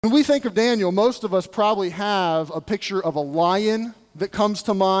When we think of Daniel, most of us probably have a picture of a lion that comes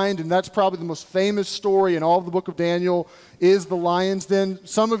to mind, and that's probably the most famous story in all of the book of Daniel is the lion's den.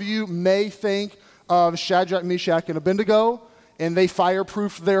 Some of you may think of Shadrach, Meshach, and Abednego, and they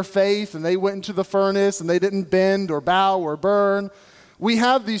fireproofed their faith, and they went into the furnace, and they didn't bend or bow or burn. We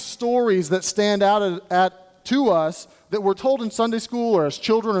have these stories that stand out to us that we're told in Sunday school or as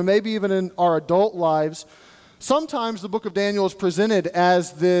children or maybe even in our adult lives. Sometimes the book of Daniel is presented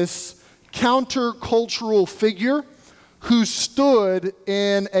as this countercultural figure who stood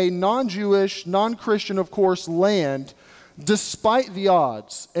in a non-Jewish, non-Christian, of course, land despite the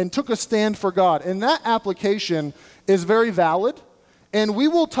odds and took a stand for God. And that application is very valid, and we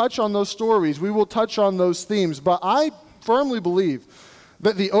will touch on those stories. We will touch on those themes, but I firmly believe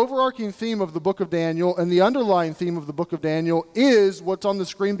that the overarching theme of the book of Daniel and the underlying theme of the book of Daniel is what's on the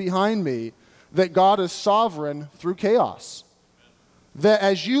screen behind me, that God is sovereign through chaos. That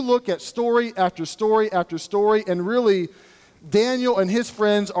as you look at story after story after story, and really Daniel and his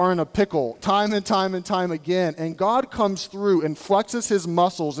friends are in a pickle time and time and time again, and God comes through and flexes his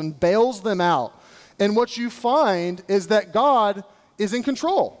muscles and bails them out. And what you find is that God is in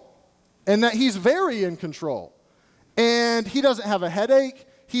control, and that he's very in control. And he doesn't have a headache.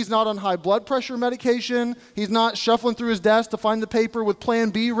 He's not on high blood pressure medication. He's not shuffling through his desk to find the paper with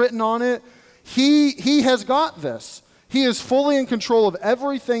Plan B written on it. He has got this. He is fully in control of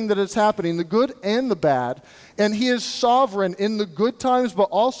everything that is happening, the good and the bad, and he is sovereign in the good times, but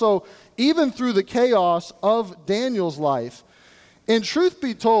also even through the chaos of Daniel's life. And truth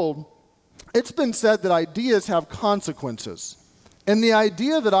be told, it's been said that ideas have consequences. And the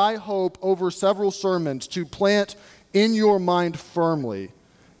idea that I hope over several sermons to plant in your mind firmly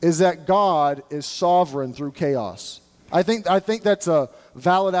is that God is sovereign through chaos. I think that's a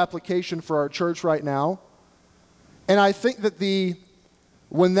valid application for our church right now. And I think that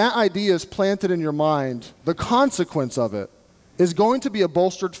when that idea is planted in your mind, the consequence of it is going to be a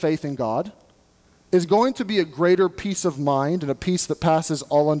bolstered faith in God, is going to be a greater peace of mind and a peace that passes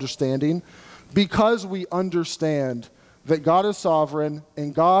all understanding, because we understand that God is sovereign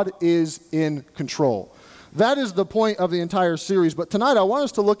and God is in control. That is the point of the entire series. But tonight I want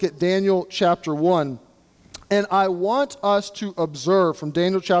us to look at Daniel chapter 1. And I want us to observe from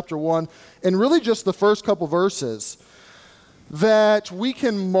Daniel chapter 1, and really just the first couple verses, that we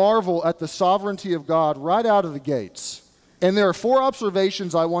can marvel at the sovereignty of God right out of the gates. And there are 4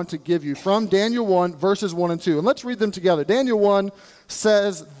 observations I want to give you from Daniel 1, verses 1 and 2. And let's read them together. Daniel 1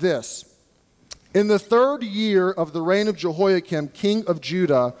 says this: "In the 3rd year of the reign of Jehoiakim, king of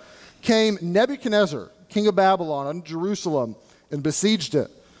Judah, came Nebuchadnezzar, king of Babylon, unto Jerusalem, and besieged it.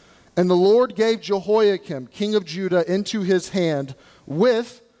 And the Lord gave Jehoiakim, king of Judah, into his hand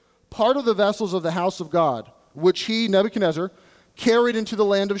with part of the vessels of the house of God, which he, Nebuchadnezzar, carried into the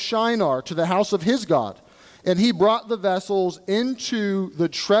land of Shinar, to the house of his God. And he brought the vessels into the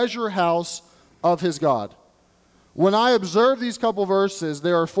treasure house of his God." When I observe these couple verses,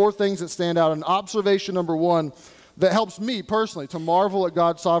 there are 4 things that stand out. And observation number 1 that helps me personally to marvel at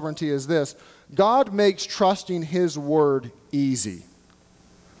God's sovereignty is this: God makes trusting his word easy.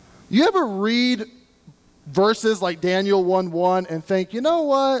 You ever read verses like Daniel 1:1 and think, you know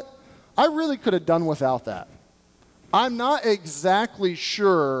what? I really could have done without that. I'm not exactly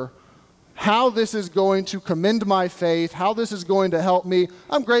sure how this is going to commend my faith, how this is going to help me.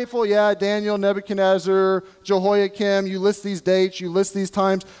 I'm grateful, yeah, Daniel, Nebuchadnezzar, Jehoiakim, you list these dates, you list these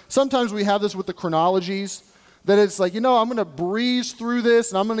times. Sometimes we have this with the chronologies, that it's like, I'm going to breeze through this,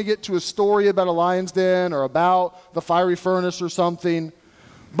 and I'm going to get to a story about a lion's den or about the fiery furnace or something.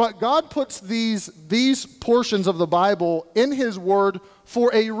 But God puts these portions of the Bible in his word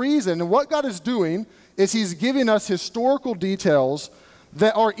for a reason. And what God is doing is he's giving us historical details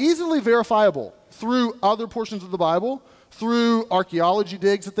that are easily verifiable through other portions of the Bible, through archaeology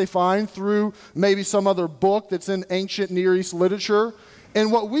digs that they find, through maybe some other book that's in ancient Near East literature. And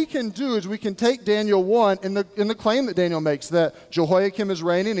what we can do is we can take Daniel 1 and the claim that Daniel makes, that Jehoiakim is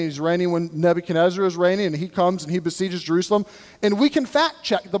reigning, and he's reigning when Nebuchadnezzar is reigning, and he comes and he besieges Jerusalem, and we can fact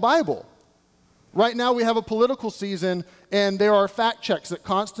check the Bible. Right now we have a political season, and there are fact checks that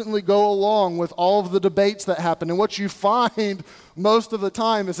constantly go along with all of the debates that happen. And what you find most of the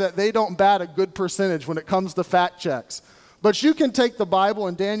time is that they don't bat a good percentage when it comes to fact checks. But you can take the Bible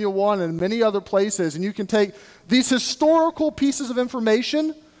and Daniel 1 and many other places, and you can take these historical pieces of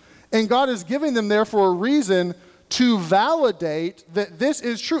information, and God is giving them there for a reason to validate that this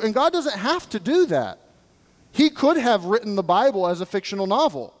is true. And God doesn't have to do that. He could have written the Bible as a fictional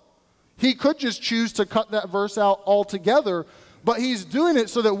novel. He could just choose to cut that verse out altogether. But he's doing it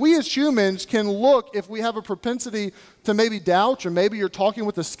so that we as humans can look, if we have a propensity to maybe doubt, or maybe you're talking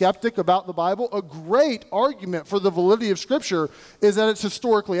with a skeptic about the Bible, a great argument for the validity of Scripture is that it's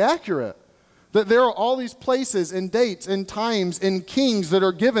historically accurate. That there are all these places and dates and times and kings that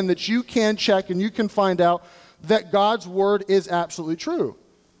are given that you can check and you can find out that God's word is absolutely true.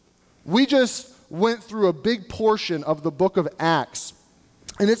 We just went through a big portion of the book of Acts,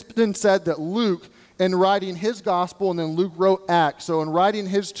 and it's been said that Luke, in writing his gospel, and then Luke wrote Acts, so in writing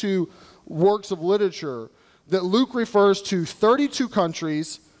his two works of literature, that Luke refers to 32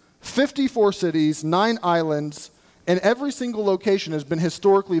 countries, 54 cities, 9 islands, and every single location has been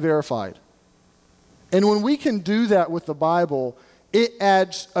historically verified. And when we can do that with the Bible, it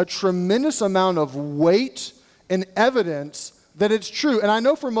adds a tremendous amount of weight and evidence that it's true. And I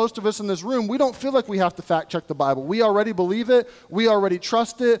know for most of us in this room, we don't feel like we have to fact check the Bible. We already believe it. We already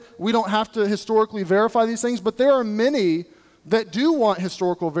trust it. We don't have to historically verify these things. But there are many that do want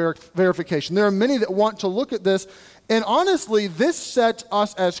historical verification. There are many that want to look at this. And honestly, this sets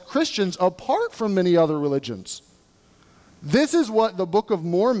us as Christians apart from many other religions. This is what the Book of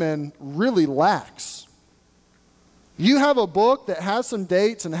Mormon really lacks. You have a book that has some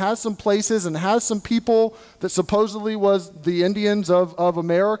dates and has some places and has some people that supposedly was the Indians of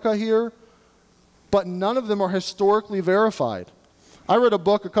America here, but none of them are historically verified. I read a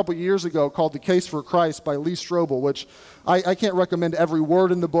book a couple years ago called The Case for Christ by Lee Strobel, which I can't recommend every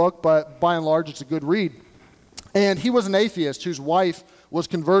word in the book, but by and large it's a good read. And he was an atheist whose wife was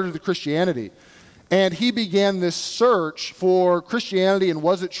converted to Christianity. And he began this search for Christianity and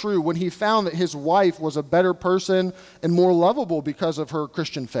was it true when he found that his wife was a better person and more lovable because of her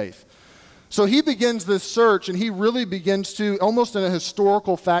Christian faith. So he begins this search, and he really begins to, almost in a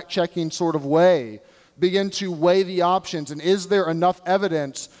historical fact-checking sort of way, begin to weigh the options. And is there enough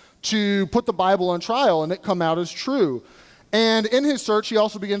evidence to put the Bible on trial and it come out as true? And in his search, he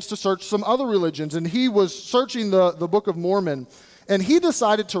also begins to search some other religions. And he was searching the Book of Mormon. And he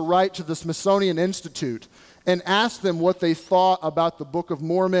decided to write to the Smithsonian Institute and ask them what they thought about the Book of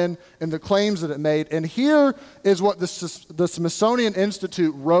Mormon and the claims that it made. And here is what the Smithsonian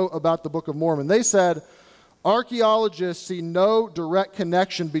Institute wrote about the Book of Mormon. They said, archaeologists see no direct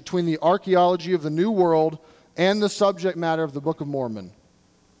connection between the archaeology of the New World and the subject matter of the Book of Mormon.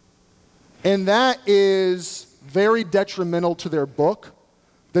 And that is very detrimental to their book,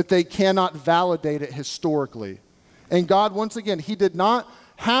 that they cannot validate it historically. And God, once again, he did not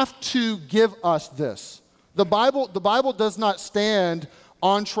have to give us this. The Bible does not stand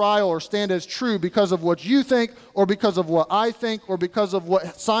on trial or stand as true because of what you think, or because of what I think, or because of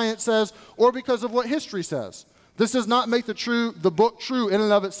what science says, or because of what history says. This does not make the book true in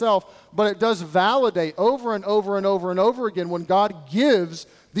and of itself, but it does validate over and over and over and over again when God gives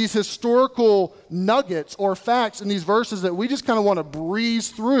these historical nuggets or facts in these verses that we just kind of want to breeze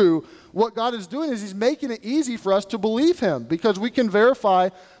through. What God is doing is he's making it easy for us to believe him because we can verify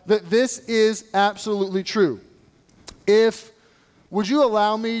that this is absolutely true. Would you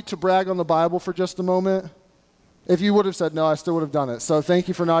allow me to brag on the Bible for just a moment? If you would have said no, I still would have done it. So thank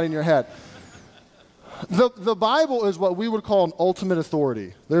you for nodding your head. The Bible is what we would call an ultimate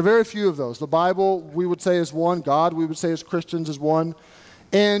authority. There are very few of those. The Bible, we would say, is one. God, we would say as Christians, is one.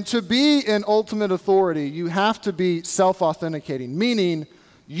 And to be an ultimate authority, you have to be self-authenticating, meaning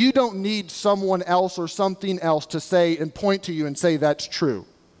you don't need someone else or something else to say and point to you and say that's true.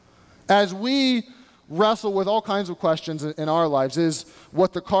 As we wrestle with all kinds of questions in our lives, is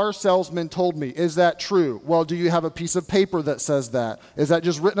what the car salesman told me, is that true? Well, do you have a piece of paper that says that? Is that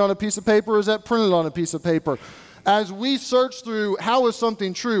just written on a piece of paper, or is that printed on a piece of paper? As we search through how is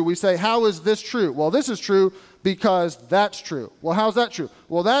something true, we say, how is this true? Well, this is true because that's true. Well, how's that true?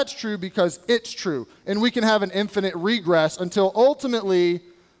 Well, that's true because it's true. And we can have an infinite regress until ultimately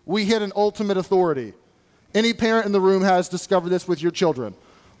we hit an ultimate authority. Any parent in the room has discovered this with your children.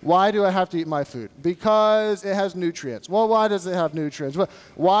 Why do I have to eat my food? Because it has nutrients. Well, why does it have nutrients?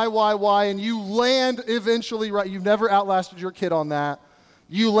 Why? And you land eventually, right? You've never outlasted your kid on that.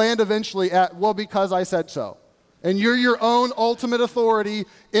 You land eventually at, well, because I said so. And you're your own ultimate authority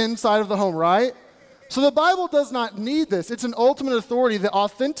inside of the home, right? So the Bible does not need this. It's an ultimate authority that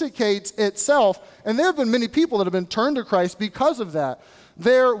authenticates itself. And there have been many people that have been turned to Christ because of that.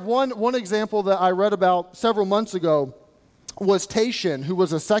 One example that I read about several months ago was Tatian, who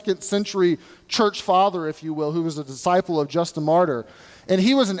was a 2nd century church father, if you will, who was a disciple of Justin Martyr. And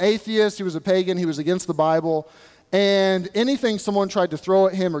he was an atheist, he was a pagan, he was against the Bible. And anything someone tried to throw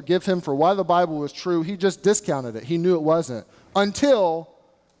at him or give him for why the Bible was true, he just discounted it. He knew it wasn't until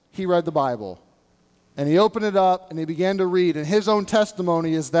he read the Bible. And he opened it up and he began to read. And his own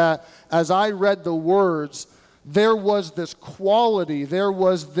testimony is that as I read the words, there was this quality, there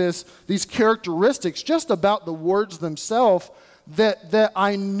was these characteristics just about the words themselves that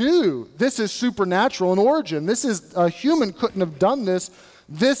I knew this is supernatural in origin. This is, a human couldn't have done this.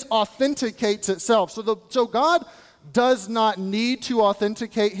 This authenticates itself. So God does not need to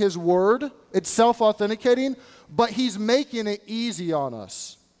authenticate his word. It's self-authenticating, but he's making it easy on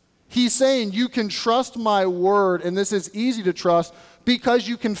us. He's saying you can trust my word, and this is easy to trust because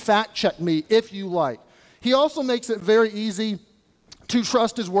you can fact check me if you like. He also makes it very easy to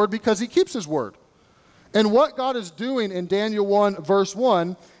trust his word because he keeps his word. And what God is doing in Daniel 1 verse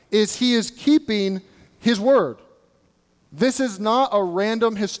 1 is he is keeping his word. This is not a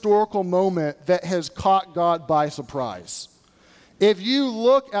random historical moment that has caught God by surprise. If you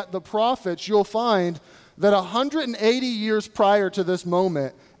look at the prophets, you'll find that 180 years prior to this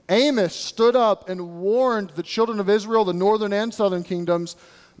moment, Amos stood up and warned the children of Israel, the northern and southern kingdoms,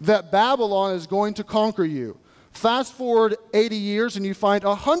 that Babylon is going to conquer you. Fast forward 80 years and you find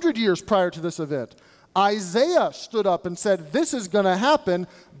 100 years prior to this event, Isaiah stood up and said, this is going to happen.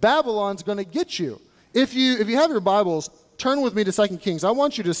 Babylon's going to get you. If you have your Bibles, turn with me to 2 Kings. I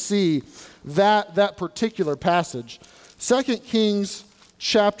want you to see that particular passage. 2 Kings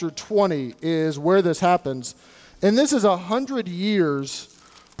chapter 20 is where this happens. And this is 100 years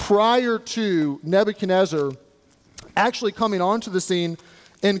prior to Nebuchadnezzar actually coming onto the scene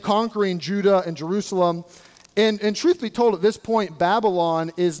and conquering Judah and Jerusalem. And truth be told, at this point,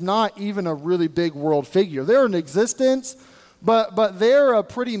 Babylon is not even a really big world figure. They're in existence, but they're a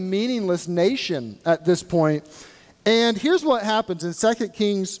pretty meaningless nation at this point. And here's what happens in 2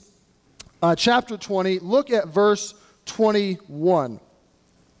 Kings chapter 20. Look at verse 21.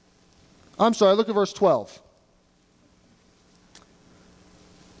 I'm sorry, look at verse 12.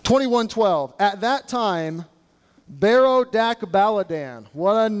 21:12. At that time, Berodach-Baladan.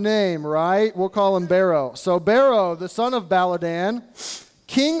 What a name, right? We'll call him Bero. So Bero, the son of Baladan,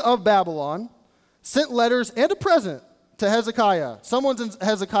 king of Babylon, sent letters and a present to Hezekiah. Someone's in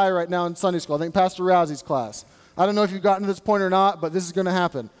Hezekiah right now in Sunday school. I think Pastor Rousey's class. I don't know if you've gotten to this point or not, but this is going to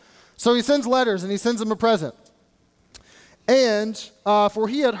happen. So he sends letters and he sends them a present. And for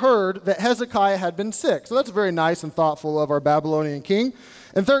he had heard that Hezekiah had been sick. So that's very nice and thoughtful of our Babylonian king.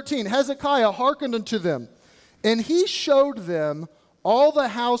 And 13, Hezekiah hearkened unto them, and he showed them all the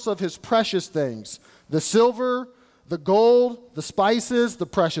house of his precious things, the silver, the gold, the spices, the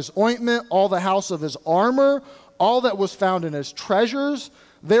precious ointment, all the house of his armor, all that was found in his treasures.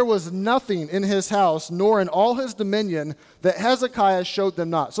 There was nothing in his house, nor in all his dominion, that Hezekiah showed them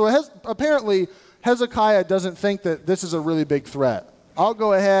not. So apparently, Hezekiah doesn't think that this is a really big threat. I'll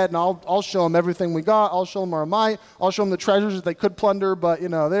go ahead and I'll show them everything we got. I'll show them our might. I'll show them the treasures that they could plunder, but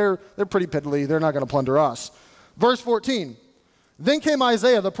they're pretty piddly. They're not going to plunder us. Verse 14, then came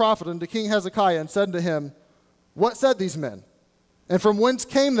Isaiah the prophet unto King Hezekiah and said unto him, what said these men? And from whence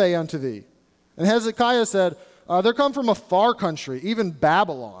came they unto thee? And Hezekiah said, they're come from a far country, even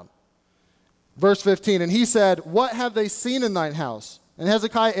Babylon. Verse 15, and he said, what have they seen in thine house? And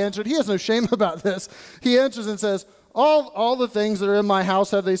Hezekiah answered, he has no shame about this. He answers and says, all the things that are in my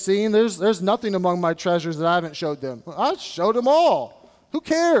house have they seen. There's nothing among my treasures that I haven't showed them. I showed them all. Who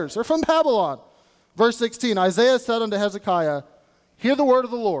cares? They're from Babylon. Verse 16, Isaiah said unto Hezekiah, hear the word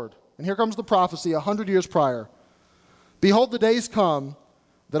of the Lord. And here comes the prophecy 100 years prior. Behold, the days come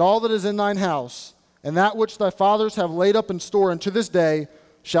that all that is in thine house, and that which thy fathers have laid up in store unto this day,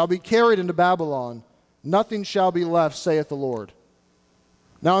 shall be carried into Babylon. Nothing shall be left, saith the Lord.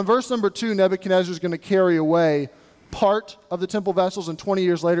 Now in verse number 2, Nebuchadnezzar is going to carry away part of the temple vessels, and 20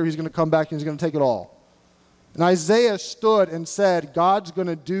 years later he's going to come back and he's going to take it all. And Isaiah stood and said, God's going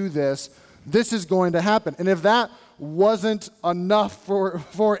to do this. This is going to happen. And if that wasn't enough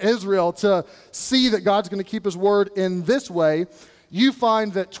for Israel to see that God's going to keep his word in this way, you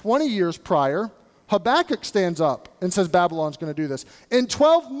find that 20 years prior, Habakkuk stands up and says Babylon's going to do this. And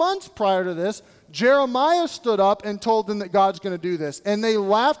 12 months prior to this, Jeremiah stood up and told them that God's going to do this. And they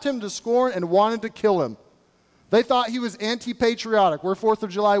laughed him to scorn and wanted to kill him. They thought he was anti-patriotic. We're 4th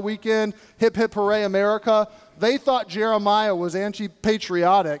of July weekend, hip, hip, hooray, America. They thought Jeremiah was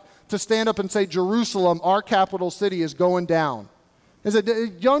anti-patriotic to stand up and say, Jerusalem, our capital city, is going down. He said,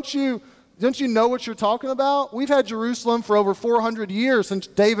 don't you know what you're talking about? We've had Jerusalem for over 400 years since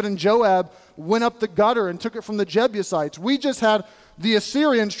David and Joab went up the gutter and took it from the Jebusites. We just had the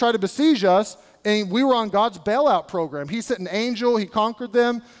Assyrians try to besiege us, and we were on God's bailout program. He sent an angel. He conquered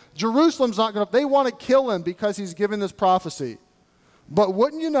them. Jerusalem's not going to, they want to kill him because he's given this prophecy. But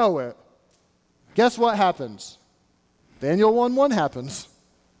wouldn't you know it, guess what happens? Daniel 1:1 happens.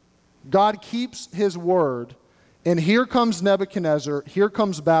 God keeps his word, and here comes Nebuchadnezzar, here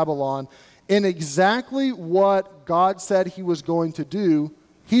comes Babylon, in exactly what God said he was going to do,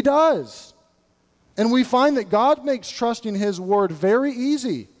 he does. And we find that God makes trusting his word very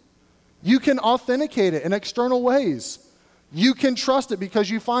easy. You can authenticate it in external ways. You can trust it because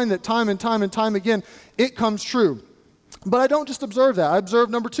you find that time and time and time again, it comes true. But I don't just observe that. I observe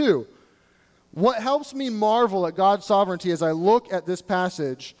number two. What helps me marvel at God's sovereignty as I look at this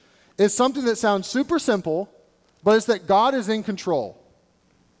passage is something that sounds super simple, but it's that God is in control.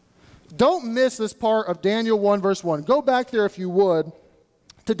 Don't miss this part of Daniel 1, verse 1. Go back there, if you would,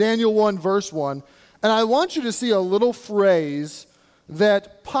 to Daniel 1, verse 1. And I want you to see a little phrase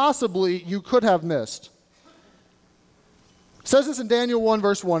that possibly you could have missed. It says this in Daniel 1,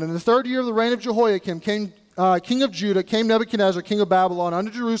 verse 1. In the third year of the reign of Jehoiakim, king of Judah, came Nebuchadnezzar, king of Babylon,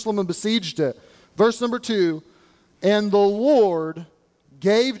 unto Jerusalem and besieged it. Verse number 2, and the Lord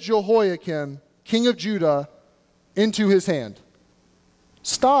gave Jehoiakim, king of Judah, into his hand.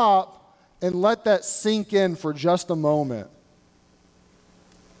 Stop and let that sink in for just a moment.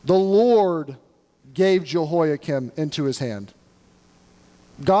 The Lord gave Jehoiakim into his hand.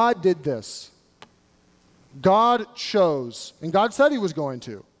 God did this. God chose, and God said he was going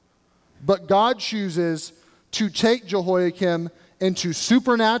to, but God chooses to take Jehoiakim and to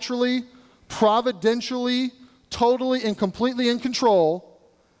supernaturally, providentially, totally and completely in control,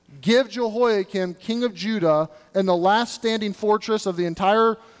 give Jehoiakim, king of Judah, and the last standing fortress of the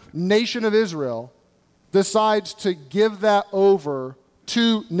entire nation of Israel, decides to give that over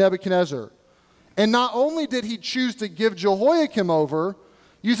to Nebuchadnezzar. And not only did he choose to give Jehoiakim over,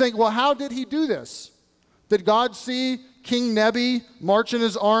 you think, well, how did he do this? Did God see King Nebi marching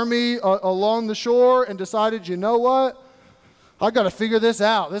his army along the shore and decided, you know what? I got to figure this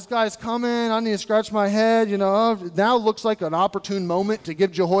out. This guy's coming. I need to scratch my head. Now looks like an opportune moment to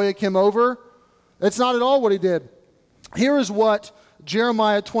give Jehoiakim over. It's not at all what he did. Here is what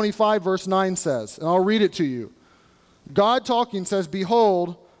Jeremiah 25, verse 9 says, and I'll read it to you. God talking says,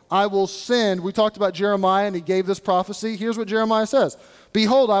 behold, I will send. We talked about Jeremiah, and he gave this prophecy. Here's what Jeremiah says.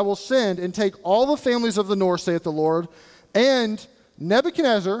 Behold, I will send and take all the families of the north, saith the Lord, and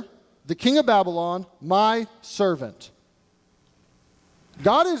Nebuchadnezzar, the king of Babylon, my servant.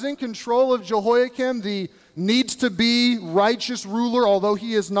 God is in control of Jehoiakim, the needs-to-be righteous ruler, although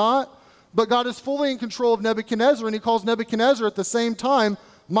he is not. But God is fully in control of Nebuchadnezzar, and he calls Nebuchadnezzar at the same time,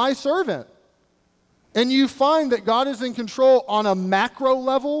 my servant. And you find that God is in control on a macro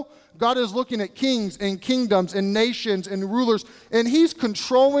level. God is looking at kings and kingdoms and nations and rulers, and he's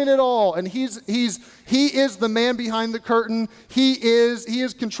controlling it all. And he is the man behind the curtain. He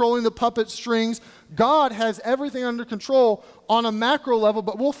is controlling the puppet strings. God has everything under control on a macro level,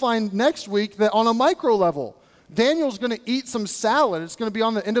 but we'll find next week that on a micro level, Daniel's going to eat some salad. It's going to be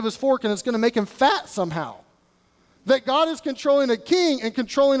on the end of his fork, and it's going to make him fat somehow. That God is controlling a king and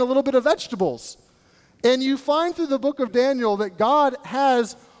controlling a little bit of vegetables. And you find through the book of Daniel that God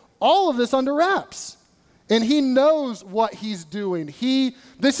has all of this under wraps. And he knows what he's doing.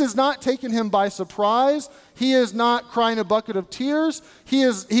 This has not taken him by surprise. He is not crying a bucket of tears. He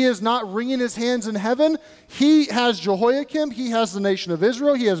is not wringing his hands in heaven. He has Jehoiakim. He has the nation of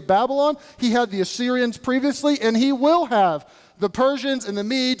Israel. He has Babylon. He had the Assyrians previously, and he will have the Persians and the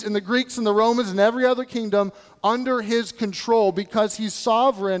Medes and the Greeks and the Romans and every other kingdom under his control because he's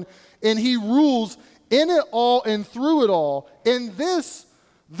sovereign and he rules in it all and through it all. And this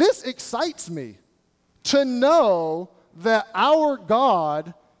excites me to know that our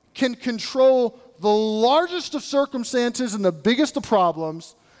God can control the largest of circumstances and the biggest of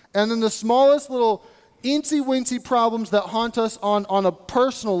problems, and then the smallest little eensy-weensy problems that haunt us on a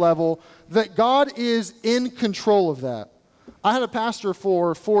personal level, that God is in control of that. I had a pastor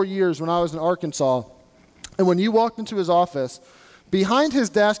for 4 years when I was in Arkansas, and when you walked into his office, behind his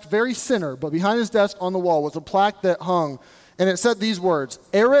desk, very center, but behind his desk on the wall was a plaque that hung, and it said these words,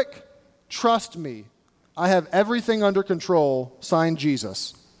 Eric, trust me, I have everything under control, signed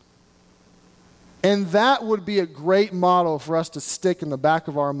Jesus. And that would be a great motto for us to stick in the back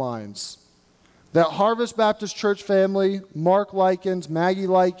of our minds. That Harvest Baptist Church family, Mark Likens, Maggie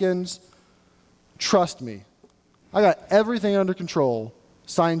Likens, trust me, I got everything under control,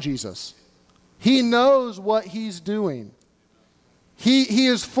 signed Jesus. He knows what he's doing. He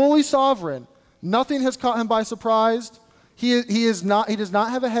is fully sovereign. Nothing has caught him by surprise. He does not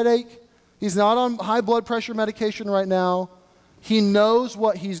have a headache. He's not on high blood pressure medication right now. He knows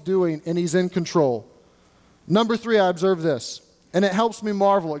what he's doing, and he's in control. Number 3, I observe this, and it helps me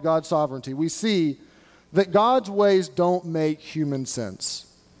marvel at God's sovereignty. We see that God's ways don't make human sense.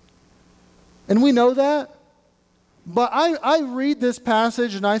 And we know that. But I read this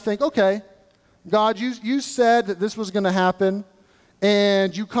passage, and I think, okay, God, you said that this was going to happen.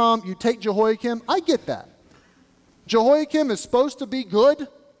 and you take Jehoiakim. I get that. Jehoiakim is supposed to be good.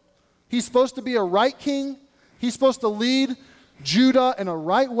 He's supposed to be a right king. He's supposed to lead Judah in a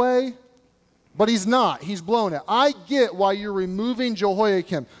right way, but he's not. He's blown it. I get why you're removing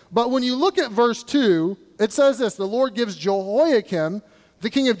Jehoiakim. But when you look at verse 2, it says this, the Lord gives Jehoiakim, the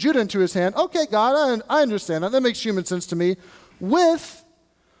king of Judah, into his hand. Okay, God, I understand that. That makes human sense to me. With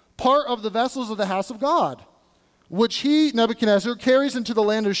part of the vessels of the house of God, which he, Nebuchadnezzar, carries into the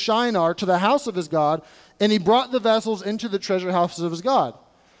land of Shinar to the house of his God, and he brought the vessels into the treasure houses of his God.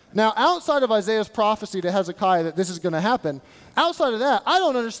 Now, outside of Isaiah's prophecy to Hezekiah that this is going to happen, outside of that, I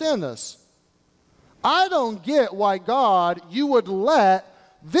don't understand this. I don't get why, God, you would let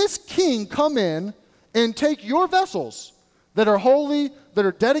this king come in and take your vessels that are holy, that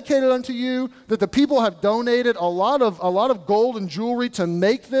are dedicated unto you, that the people have donated a lot of gold and jewelry to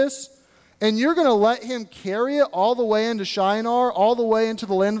make this, and you're going to let him carry it all the way into Shinar, all the way into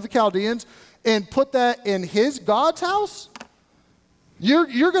the land of the Chaldeans, and put that in his God's house?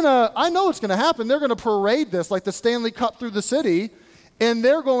 You're going to, I know it's going to happen. They're going to parade this like the Stanley Cup through the city, and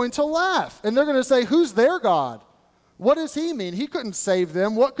they're going to laugh. And they're going to say, who's their God? What does he mean? He couldn't save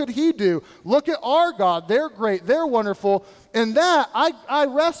them. What could he do? Look at our God. They're great. They're wonderful. And that I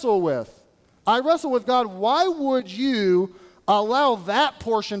wrestle with. I wrestle with, God, why would you allow that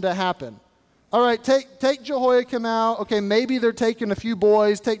portion to happen? All right, take Jehoiakim out. Okay, maybe they're taking a few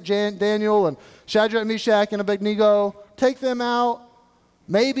boys. Take Daniel and Shadrach, Meshach, and Abednego. Take them out.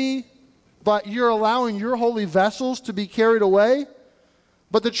 Maybe. But you're allowing your holy vessels to be carried away.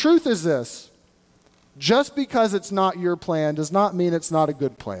 But the truth is this. Just because it's not your plan does not mean it's not a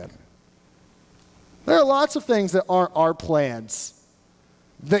good plan. There are lots of things that aren't our plans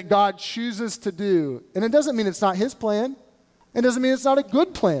that God chooses to do. And it doesn't mean it's not his plan. It doesn't mean it's not a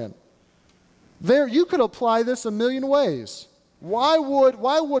good plan. You could apply this a million ways. Why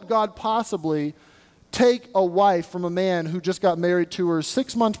would God possibly take a wife from a man who just got married to her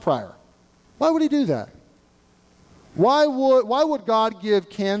 6 months prior? Why would he do that? Why would God give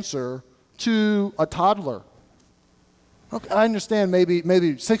cancer to a toddler? Okay, I understand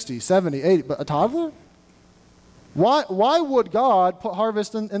maybe 60, 70, 80, but a toddler? Why would God put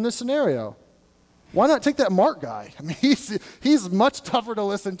harvest in this scenario? Why not take that Mark guy? I mean, he's much tougher to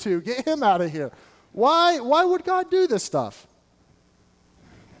listen to. Get him out of here. Why would God do this stuff?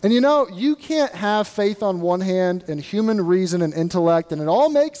 And you can't have faith on one hand and human reason and intellect, and it all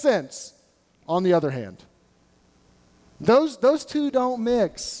makes sense on the other hand. Those two don't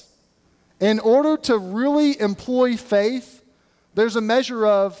mix. In order to really employ faith, there's a measure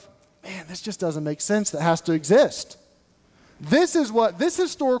of, man, this just doesn't make sense that has to exist. This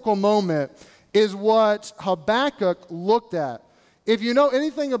historical moment is what Habakkuk looked at. If you know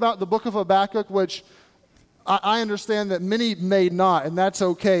anything about the book of Habakkuk, which I understand that many may not, and that's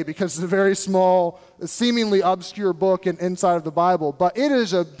okay because it's a very small, seemingly obscure book inside of the Bible, but it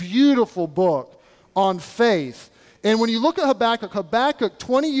is a beautiful book on faith. And when you look at Habakkuk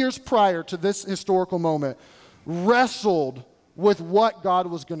 20 years prior to this historical moment, wrestled with what God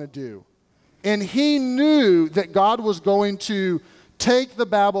was going to do. And he knew that God was going to take the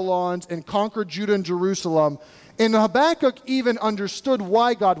Babylons and conquer Judah and Jerusalem. And Habakkuk even understood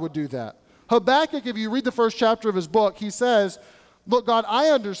why God would do that. Habakkuk, if you read the first chapter of his book, he says, look, God, I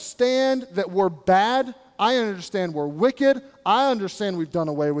understand that we're bad. I understand we're wicked. I understand we've done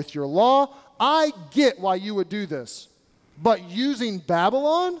away with your law. I get why you would do this. But using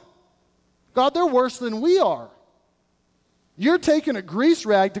Babylon? God, they're worse than we are. You're taking a grease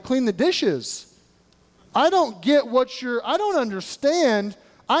rag to clean the dishes. I don't understand.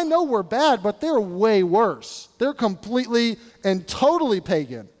 I know we're bad, but they're way worse. They're completely and totally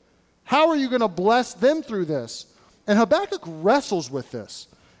pagan. How are you going to bless them through this? And Habakkuk wrestles with this.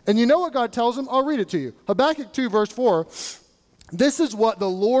 And you know what God tells him? I'll read it to you. Habakkuk 2, verse 4. This is what the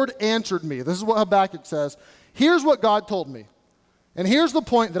Lord answered me. This is what Habakkuk says. Here's what God told me. And here's the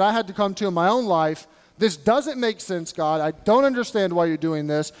point that I had to come to in my own life. This doesn't make sense, God. I don't understand why you're doing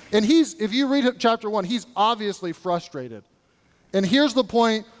this. And if you read chapter 1, he's obviously frustrated. And here's the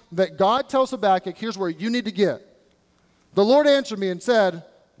point that God tells Habakkuk, here's where you need to get. The Lord answered me and said,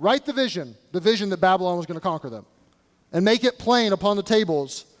 write the vision that Babylon was going to conquer them, and make it plain upon the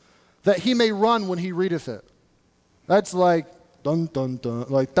tables, that he may run when he readeth it. That's like, dun, dun, dun.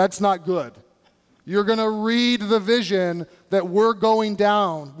 Like, that's not good. You're going to read the vision that we're going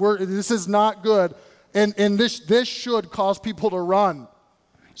down. This is not good. And this should cause people to run.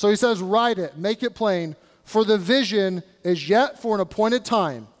 So he says, write it, make it plain, for the vision is yet for an appointed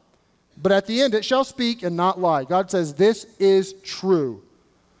time. But at the end it shall speak and not lie. God says, this is true.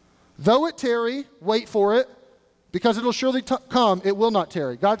 Though it tarry, wait for it, because it'll surely come, it will not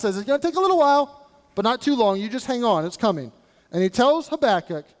tarry. God says it's going to take a little while, but not too long. You just hang on, it's coming. And he tells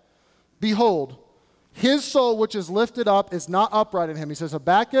Habakkuk, behold, his soul which is lifted up is not upright in him. He says,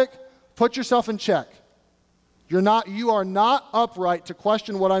 Habakkuk, put yourself in check. You are not upright to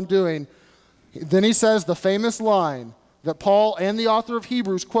question what I'm doing. Then he says the famous line that Paul and the author of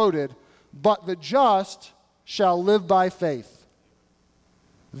Hebrews quoted, but the just shall live by faith.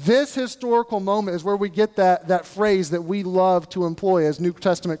 This historical moment is where we get that phrase that we love to employ as New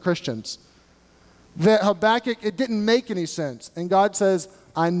Testament Christians. That Habakkuk, it didn't make any sense. And God says,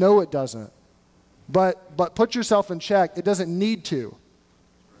 I know it doesn't. But put yourself in check. It doesn't need to.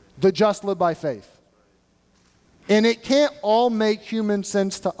 The just live by faith. And it can't all make human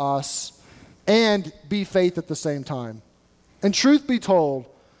sense to us and be faith at the same time. And truth be told,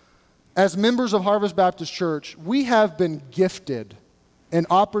 as members of Harvest Baptist Church, we have been gifted an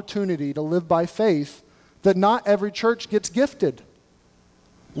opportunity to live by faith that not every church gets gifted.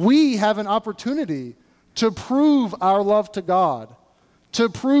 We have an opportunity to prove our love to God, to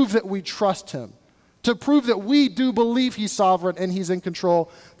prove that we trust Him, to prove that we do believe He's sovereign and He's in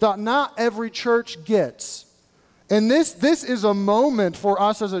control, that not every church gets. And this is a moment for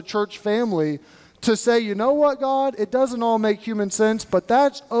us as a church family to say, you know what, God, it doesn't all make human sense, but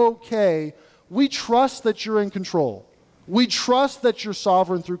that's okay. We trust that you're in control. We trust that you're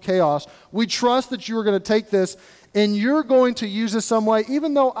sovereign through chaos. We trust that you are going to take this and you're going to use it some way,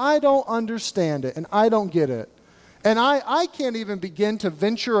 even though I don't understand it and I don't get it. And I can't even begin to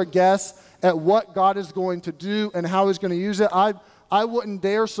venture a guess at what God is going to do and how He's going to use it. I wouldn't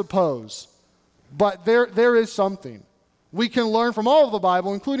dare suppose. But there is something. We can learn from all of the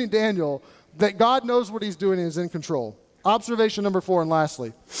Bible, including Daniel, that God knows what He's doing and is in control. Observation number 4, and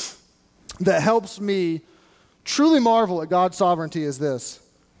lastly, that helps me truly marvel at God's sovereignty is this.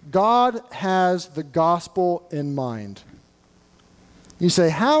 God has the gospel in mind. You say,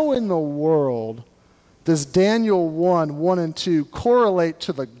 how in the world does Daniel 1 and 2 correlate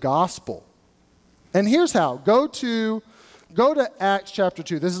to the gospel? And here's how. Go to Acts chapter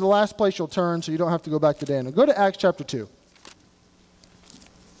 2. This is the last place you'll turn, so you don't have to go back to Daniel. Go to Acts chapter 2.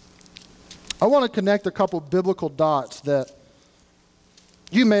 I want to connect a couple biblical dots that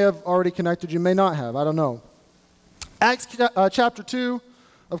you may have already connected, you may not have. I don't know. Acts chapter 2,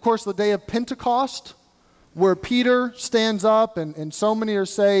 of course, the day of Pentecost, where Peter stands up and so many are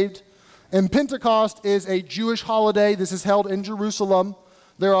saved. And Pentecost is a Jewish holiday. This is held in Jerusalem.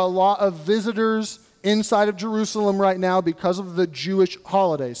 There are a lot of visitors inside of Jerusalem right now because of the Jewish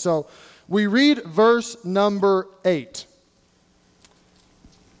holiday. So we read verse number 8.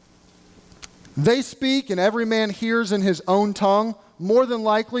 They speak, and every man hears in his own tongue. More than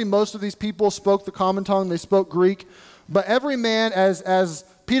likely, most of these people spoke the common tongue. They spoke Greek. But every man, as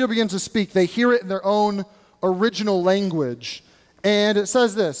Peter begins to speak, they hear it in their own original language. And it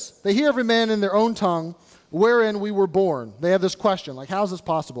says this, they hear every man in their own tongue, wherein we were born. They have this question, like, how is this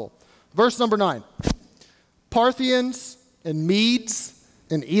possible? Verse number 9. Parthians and Medes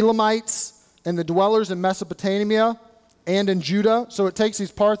and Elamites and the dwellers in Mesopotamia and in Judah. So it takes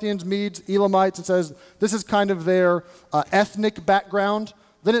these Parthians, Medes, Elamites, and says this is kind of their ethnic background.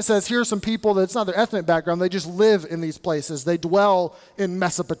 Then it says here are some people that it's not their ethnic background. They just live in these places. They dwell in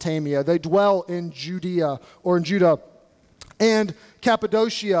Mesopotamia. They dwell in Judea or in Judah and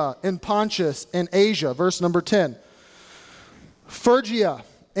Cappadocia and Pontus and Asia. Verse number 10. Phrygia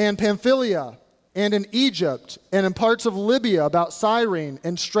and Pamphylia and in Egypt and in parts of Libya about Cyrene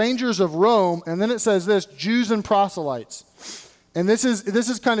and strangers of Rome. And then it says this, Jews and proselytes. And this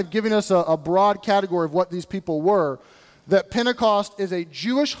is kind of giving us a broad category of what these people were. That Pentecost is a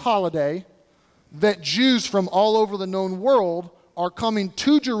Jewish holiday that Jews from all over the known world are coming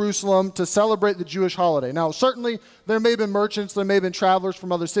to Jerusalem to celebrate the Jewish holiday. Now, certainly there may have been merchants, there may have been travelers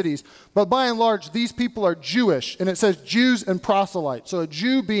from other cities, but by and large, these people are Jewish. And it says Jews and proselytes. So a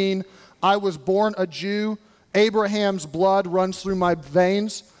Jew being, I was born a Jew, Abraham's blood runs through my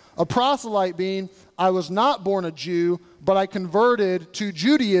veins. A proselyte being, I was not born a Jew, but I converted to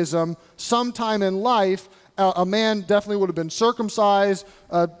Judaism sometime in life. A man definitely would have been circumcised,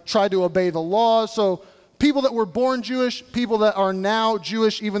 tried to obey the law. So people that were born Jewish, people that are now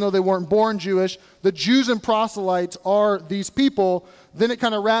Jewish even though they weren't born Jewish, the Jews and proselytes are these people. Then it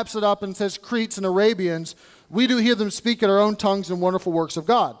kind of wraps it up and says Cretes and Arabians. We do hear them speak in our own tongues and wonderful works of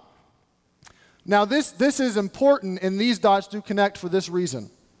God. Now this is important, and these dots do connect for this reason.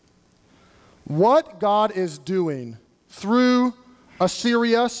 What God is doing through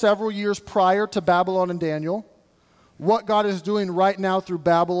Assyria several years prior to Babylon and Daniel, what God is doing right now through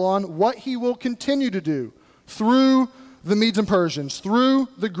Babylon, what He will continue to do through the Medes and Persians, through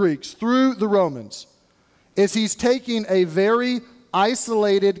the Greeks, through the Romans, is he's taking a very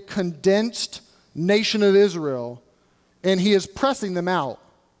isolated, condensed nation of Israel, and he is pressing them out.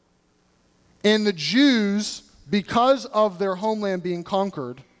 And the Jews, because of their homeland being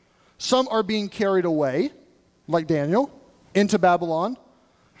conquered, some are being carried away, like Daniel, into Babylon.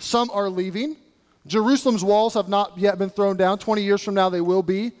 Some are leaving. Jerusalem's walls have not yet been thrown down. 20 years from now, they will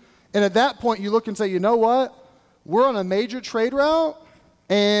be. And at that point, you look and say, you know what? We're on a major trade route,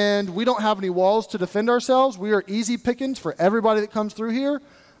 and we don't have any walls to defend ourselves. We are easy pickings for everybody that comes through here.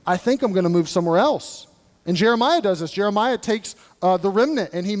 I think I'm going to move somewhere else. And Jeremiah does this. Jeremiah takes the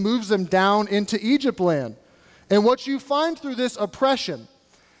remnant, and he moves them down into Egypt land. And what you find through this oppression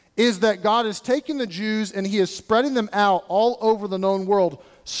is that God is taking the Jews and he is spreading them out all over the known world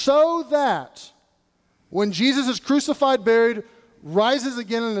so that when Jesus is crucified, buried, rises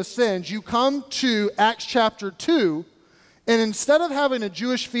again and ascends, you come to Acts chapter 2, and instead of having a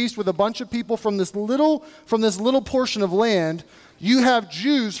Jewish feast with a bunch of people from this little portion of land, you have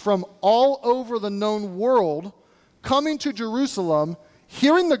Jews from all over the known world coming to Jerusalem,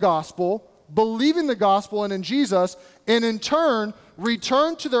 hearing the gospel, believing the gospel and in Jesus, and in turn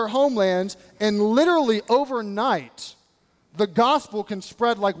return to their homelands, and literally overnight the gospel can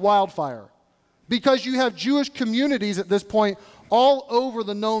spread like wildfire. Because you have Jewish communities at this point all over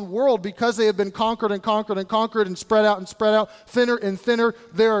the known world because they have been conquered and conquered and conquered and spread out, thinner and thinner.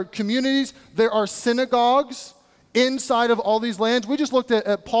 There are communities, there are synagogues inside of all these lands. We just looked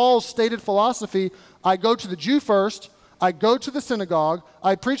at Paul's stated philosophy. I go to the Jew first, I go to the synagogue,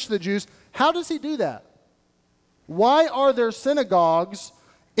 I preach to the Jews. How does he do that? Why are there synagogues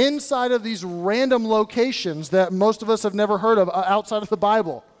inside of these random locations that most of us have never heard of outside of the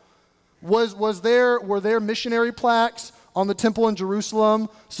Bible? Were there missionary plaques on the temple in Jerusalem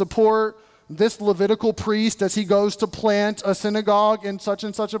support this Levitical priest as he goes to plant a synagogue in such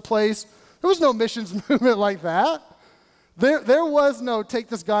and such a place? There was no missions movement like that. There was no take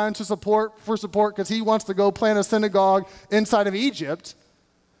this guy into support because he wants to go plant a synagogue inside of Egypt.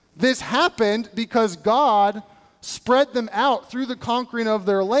 This happened because God spread them out through the conquering of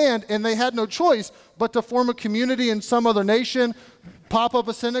their land, and they had no choice but to form a community in some other nation, pop up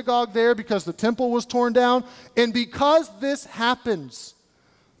a synagogue there because the temple was torn down. And because this happens,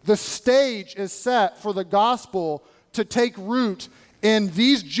 the stage is set for the gospel to take root in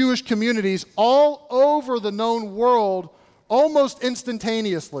these Jewish communities all over the known world almost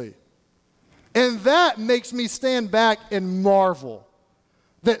instantaneously. And that makes me stand back and marvel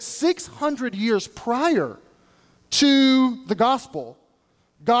that 600 years prior to the gospel,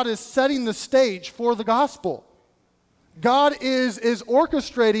 God is setting the stage for the gospel. God is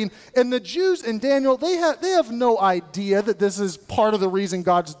orchestrating, and the Jews in Daniel, they have no idea that this is part of the reason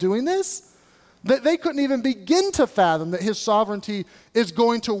God's doing this. That they couldn't even begin to fathom that his sovereignty is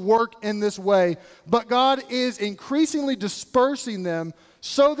going to work in this way. But God is increasingly dispersing them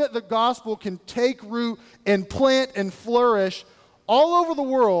so that the gospel can take root and plant and flourish all over the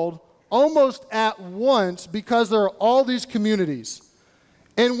world almost at once because there are all these communities.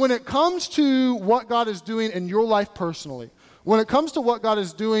 And when it comes to what God is doing in your life personally, when it comes to what God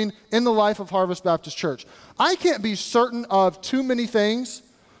is doing in the life of Harvest Baptist Church, I can't be certain of too many things,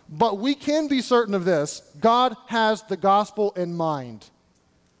 but we can be certain of this: God has the gospel in mind.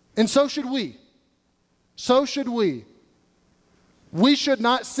 And so should we. So should we. We should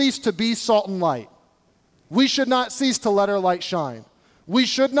not cease to be salt and light. We should not cease to let our light shine. We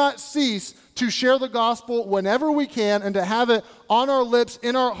should not cease to share the gospel whenever we can and to have it on our lips,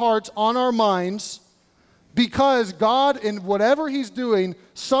 in our hearts, on our minds, because God, in whatever he's doing,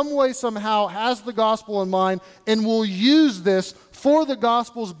 some way, somehow has the gospel in mind and will use this for the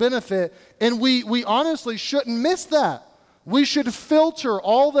gospel's benefit. And we honestly shouldn't miss that. We should filter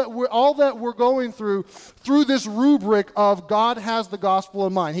all that we're going through this rubric of God has the gospel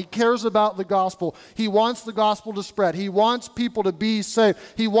in mind. He cares about the gospel. He wants the gospel to spread. He wants people to be saved.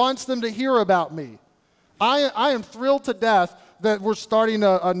 He wants them to hear about me. I am thrilled to death that we're starting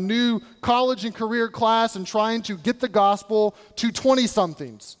a new college and career class and trying to get the gospel to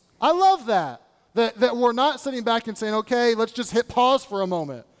 20-somethings. I love that we're not sitting back and saying, okay, let's just hit pause for a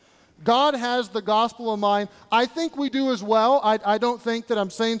moment. God has the gospel in mind. I think we do as well. I don't think that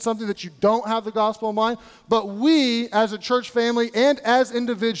I'm saying something that you don't have the gospel in mind, but we as a church family and as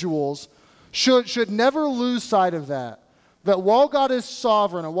individuals should never lose sight of that. That while God is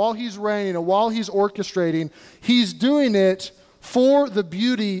sovereign and while he's reigning and while he's orchestrating, he's doing it for the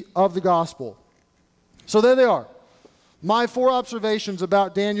beauty of the gospel. So there they are. My 4 observations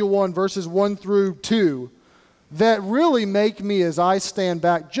about Daniel 1, verses 1 through 2, that really make me, as I stand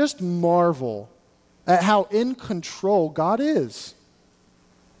back, just marvel at how in control God is.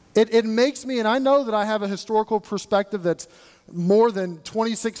 It makes me, and I know that I have a historical perspective that's more than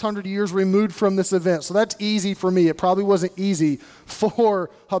 2,600 years removed from this event, so that's easy for me. It probably wasn't easy for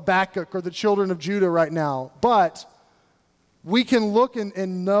Habakkuk or the children of Judah right now. But we can look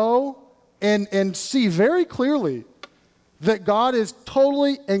and know and see very clearly that God is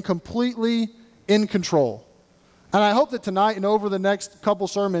totally and completely in control. And I hope that tonight and over the next couple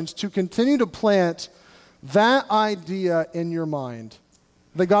sermons to continue to plant that idea in your mind,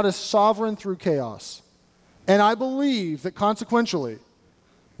 that God is sovereign through chaos. And I believe that consequentially,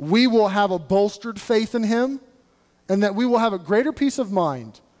 we will have a bolstered faith in Him, and that we will have a greater peace of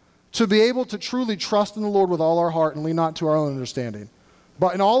mind to be able to truly trust in the Lord with all our heart and lean not to our own understanding,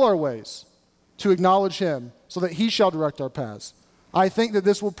 but in all our ways to acknowledge Him so that He shall direct our paths. I think that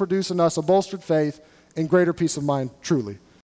this will produce in us a bolstered faith and greater peace of mind, truly.